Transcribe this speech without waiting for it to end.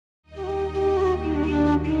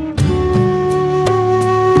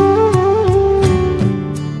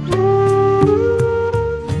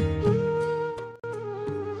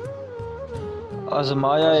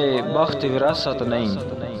आजमाया ए बख्त विरासत नहीं,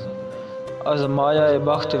 आजमाया ए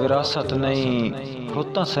बख्त विरासत नहीं,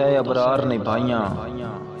 रुतां सह अबरार निभाइयां।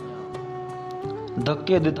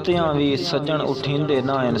 धक्के दित्तियां भी सज्जन उठींदे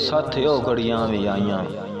ना इन, साथे ओ घड़ियां भी आईयां।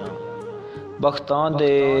 बख्तां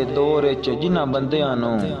दे दौरे च जिन्हां बंदियां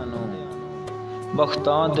नूं,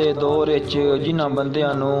 बख्तां दे दौरे च जिन्हां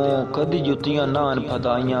बंदियां नूं कदी जुत्तियां नान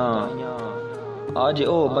फदाइयां। अज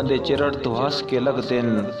ओ बंदे चिरड़ तो हस के लगदे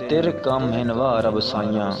न, तेरे कम हैं वाह रब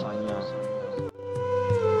साइयां।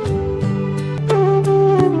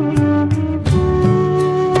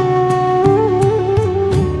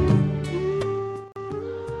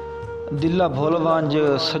 दिला भुल वंज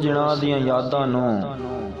सजना दियां यादां नूं,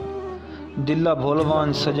 दिला भुल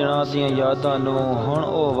वंज सजना दियां यादां नूं, हुण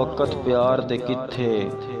ओ वक़्त प्यार दे किथे,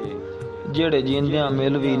 जेड़े जींदियां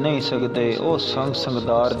मिल भी नहीं सकदे ओ संग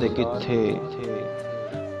संगदार दे किथे।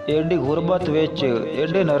 एडी गुरबत विच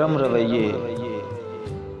एडे नरम रवैये,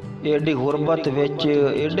 एडी गुरबत विच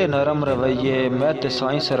एडे नरम रवैये, मैं ते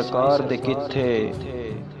साईं सरकार दे किथे।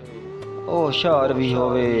 ओ शार भी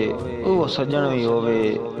होवे ओ सज्जन भी होवे,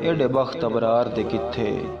 एडे बख्त अबरार दे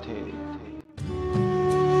किथे।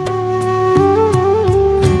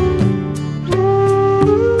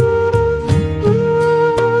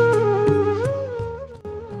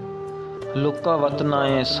 लुका वतना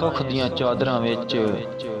है सुख दियां चादरां विच,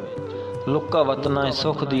 लुका वतना है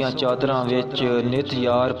सुख दियां चादरां विच, नित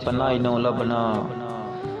यार पनाही नूं लभना।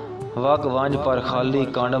 वग वंज पर खाली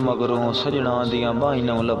कंड मगरों सजना दियां बाहीं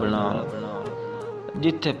नूं लभना।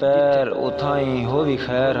 जिथे पैर उथाई होवी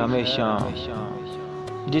खैर हमेशा,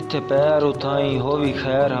 जिथे पैर उथाई होवी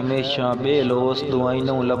खैर हमेशा, बेलोस दुआई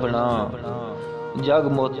नूं लभना। जग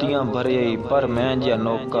मोतियां भरे पर मैं जिहा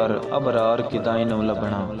नौकर, अबरार किदाई नूं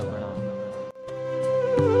लभना।